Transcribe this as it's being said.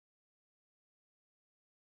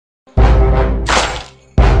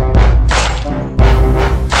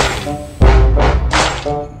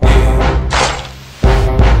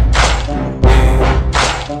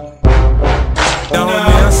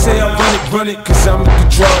run it, cause I'm in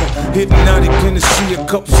control. Hypnotic Tennessee, a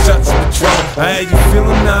couple shots of Patron. I had you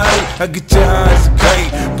feeling alright, I get your eyes a kite.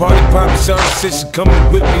 Party poppin', Shawty said she coming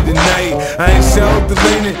with me tonight. I ain't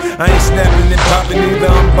self-deleting, I ain't snapping and popping either.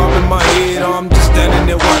 I'm bobbing my head or I'm just standing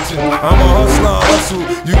there watching. I'm a hustler, I hustle,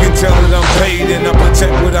 you can tell that I'm paid and I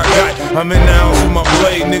protect what I got. I'm in the house with my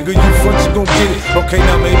blade, nigga, you front, you gon' get it. Okay,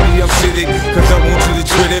 now maybe I'm sitting, cause I want you to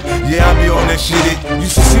treat it. Yeah, I be on that shit it. You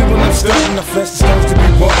should see when I'm stunting, I flash the stones to be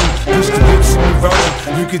walking. Push the whips and me rolling,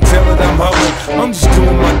 you can tell that I'm hollering. I'm just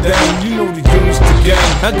doing my thing, you know the units to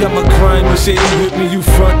gang. I got my crime machete with me, you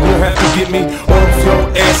front, you'll have to get me off your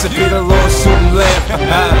ass. I get a lawsuit and laugh.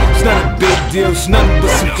 It's not a big deal, it's nothing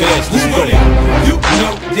but some cash. Let's go. You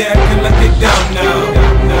know, yeah, acting like it down now.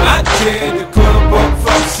 I tear the club up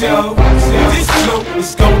for show. This flow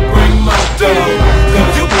is gon' bring my dough.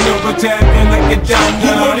 You know I'm acting like it down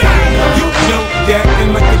now. You know, yeah,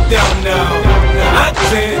 acting like it down now. I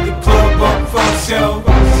tear the club up for show.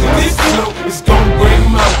 This flow is gon' bring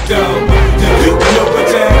my dough. You know I'm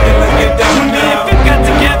acting like it down now. We got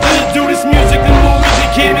together to do this music, the more we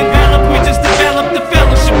became enveloped, we just developed the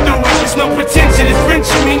fellowship through it. There's no pretension, it's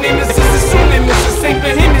friendship, me nemesis, it's soon nemesis. Ain't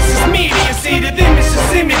for him, it's just media, see to them, it's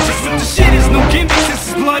just images. But the shit is no gimmicks,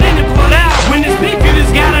 this is blood in and blood out. When it's beef, you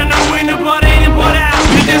just gotta know when the blood in and blood out.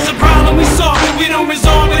 If there's a problem, we solve it, we don't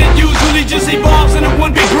resolve it. It usually just evolves into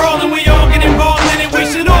one big brawl, and we all get involved in it. We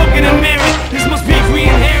should all get a merit. This must be we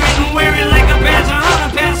inherit and wear it like a badge of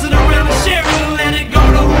honor. Pass it around and share it and let it go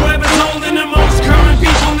to whoever's holding the most current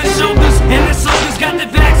people on their shoulders. And the soldiers got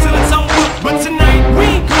their backs and it's over. But tonight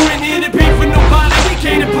we ain't coming here to beef with nobody. We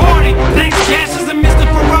came to party. Thanks Cash is a Mr.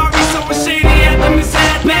 Ferrari, so a shady anthem is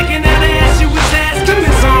sad. Backing that ass, you was asking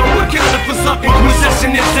this on. What kind of fucking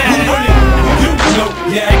possession is that? You know,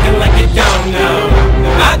 you're acting like it down now.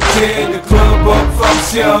 I tear the club up for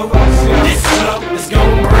show. This flow is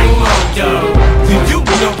gon' bring more dough. You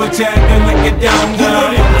know but you're acting like it down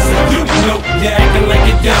now. You know you're acting like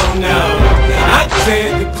it down now. I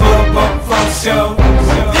tear the club up for show.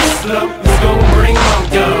 This flow is gon' bring more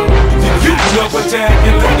dough. You know but you're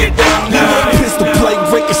acting like it down now. Pistol play,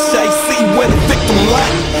 ricochet, see where the victim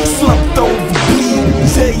light. Slumped over, bleed,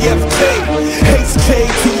 JFK,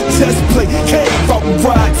 HKT, test play, cave, I will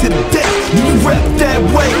ride to the death. You rap that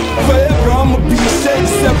way, forever I'ma be a shade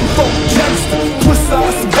 7-4 gangster. Plus I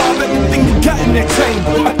survive everything you got in that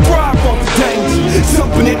chamber. I thrive on the danger,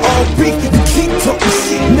 jumping it all beat. You keep talking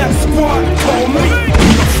shit, now the squad call me.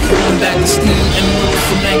 Pulling back the steam, emerald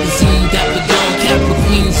from magazine. Dapper Dawn, Capital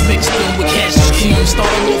Queens, mixed in with cash and cream.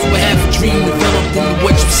 Started off with half a dream, developed into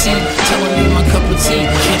what you see. Telling me my cup of tea,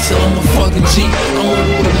 can't tell I'm a fucking G. I'm on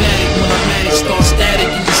automatic, when I'm at it, start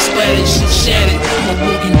static. You get splattered, shit shattered. I'm a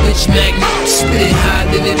walking bitch magnet. Spit it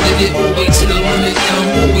high, live it, all way to the limit. And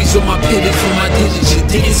I'm always on my pivot for my digits, you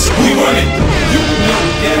dig it? So we run it. You know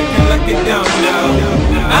you're acting like it down now.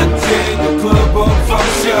 I tear the club up for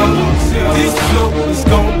show. This flow is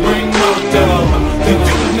gon' bring more dough. You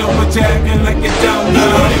know but you're acting like it down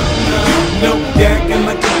now. You know you're acting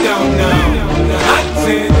like it down now. I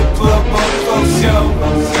tear the club up for show.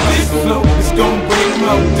 This flow is gon' bring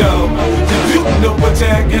more dough. You know but you're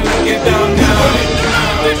acting like it down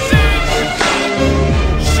now.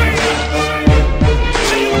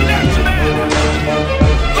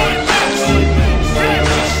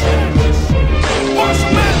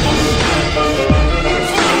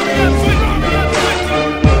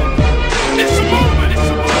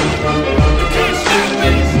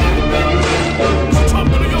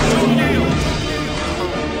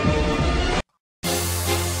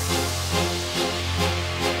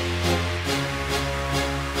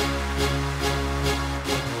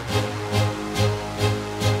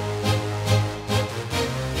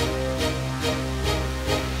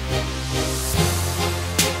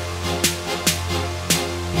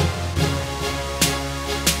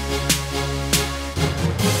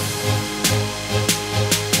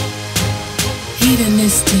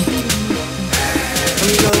 hedonistic.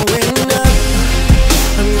 I'm going up,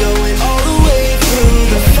 I'm going all the way through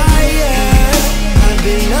the fire. I've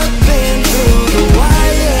been up and through the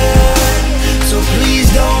wire, so please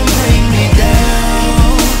don't bring me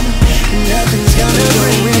down. Nothing's gonna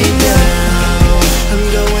bring me down. I'm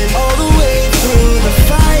going all the way through the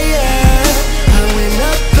fire. I went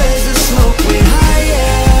up as the smoke went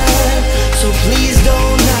higher, so please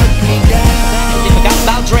don't knock me down. You forgot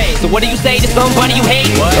about Dre, so what do you say to somebody you hate?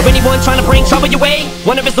 What? Or anyone trying to bring trouble your way?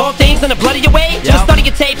 Wanna resolve things in the blood of your way? Just study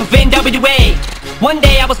your tape of NWA. One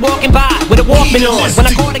day I was walking by with a Walkman on, when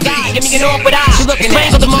I caught a guy, give me an awkward eye.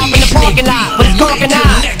 Strangled him off in the parking lot, but it's dark and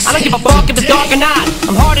not. I don't give a fuck if it's dark or not.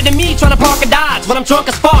 I'm harder than me trying to park a Dodge when I'm drunk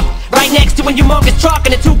as fuck, right next to a humongous truck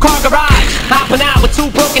in a two-car garage. Hopping out with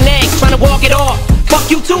 2 broken legs, trying to walk it off.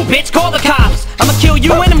 Fuck you too, bitch, call the cops. I'ma kill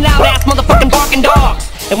you and them loud ass motherfucking barking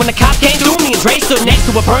dogs. And when the cops came through, me and Dre stood next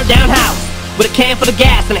to a burnt down house with a can full of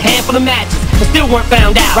gas and a handful of matches, but still weren't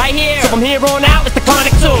found out. Right here, so from here on out, it's the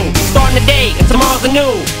chronic 2. Starting the day, and tomorrow's a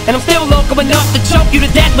new. And I'm still local enough to choke you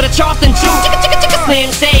to death with a Charleston chew. Chicka chicka chicka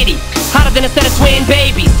Slim Shady, hotter than a set of twin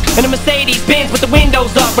babies. And a Mercedes Benz with the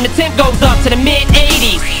windows up when the temp goes up to the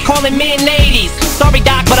mid-80s. Calling men ladies, sorry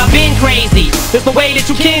doc, but I've been crazy. There's no way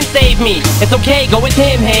that you can save me. It's okay, go with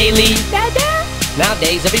him, Haley.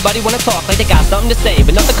 Nowadays, everybody wanna talk like they got something to say,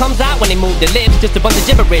 but nothing comes out when they move their lips, just a bunch of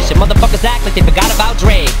gibberish, and motherfuckers act like they forgot about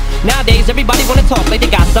Dre. Nowadays, everybody wanna talk like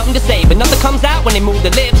they got something to say, but nothing comes out when they move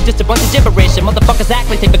their lips, just a bunch of gibberish, and motherfuckers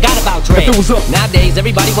act like they forgot about Dre. Nowadays,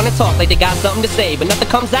 everybody wanna talk like they got something to say, but nothing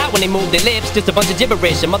comes out when they move their lips, just a bunch of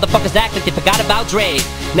gibberish, and motherfuckers act like they forgot about Dre.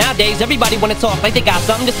 Nowadays, everybody wanna talk like they got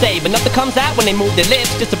something to say, but nothing comes out when they move their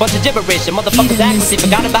lips, just a bunch of gibberish, and motherfuckers act like they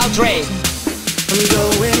forgot about Dre. I'm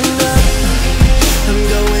going up, I'm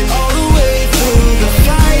going all the way through the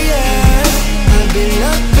fire. I've been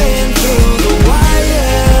up and through the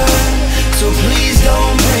wire, so please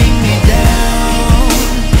don't bring me down.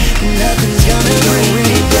 Nothing's gonna bring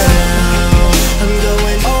me down. I'm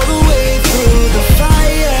going all the way through the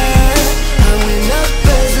fire. I went up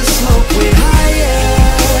as the smoke went higher,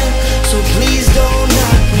 so please don't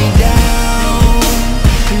knock me down.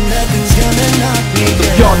 Nothing's gonna knock me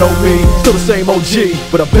down. Y'all know me, still the same OG,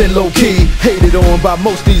 but I've been low-key. Hated on by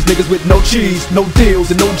most these niggas with no cheese, no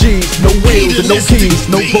deals and no G's, no wheels and no keys,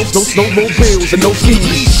 no boats, no snowmobiles and no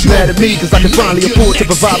skis. Mad at me cause I can finally afford to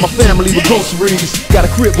provide my family with groceries. Got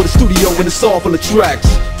a crib with a studio and it's all full of tracks,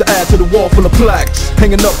 to add to the wall full of plaques,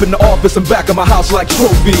 hanging up in the office and back of my house like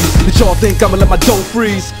trophies. Did y'all think I'ma let my dough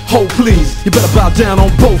freeze? Ho please, you better bow down on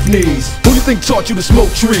both knees. Who you think taught you to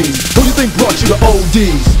smoke trees? Who you think brought you to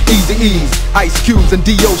ODs, Easy E's, Ice Cubes and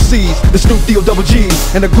DOCs, the Snoop Double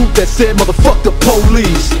G's, and a group that said motherfuck the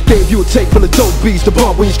police. Gave you a tape full of dope beats to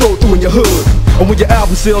bump when you stroll through in your hood, and when your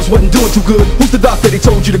album sales wasn't doing too good. Who's the doctor they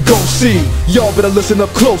told you to go see? Y'all better listen up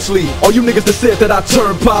closely. All you niggas that said that I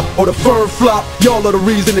turn pop or the firm flop, y'all are the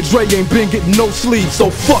reason that Dre ain't been getting no sleep. So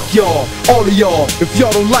fuck y'all, all of y'all. If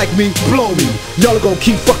y'all don't like me, blow me. Y'all are gonna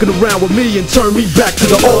keep fucking around with me and turn me back to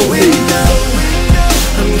the old me.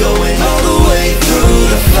 I'm going all the way through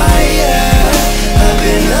the fire.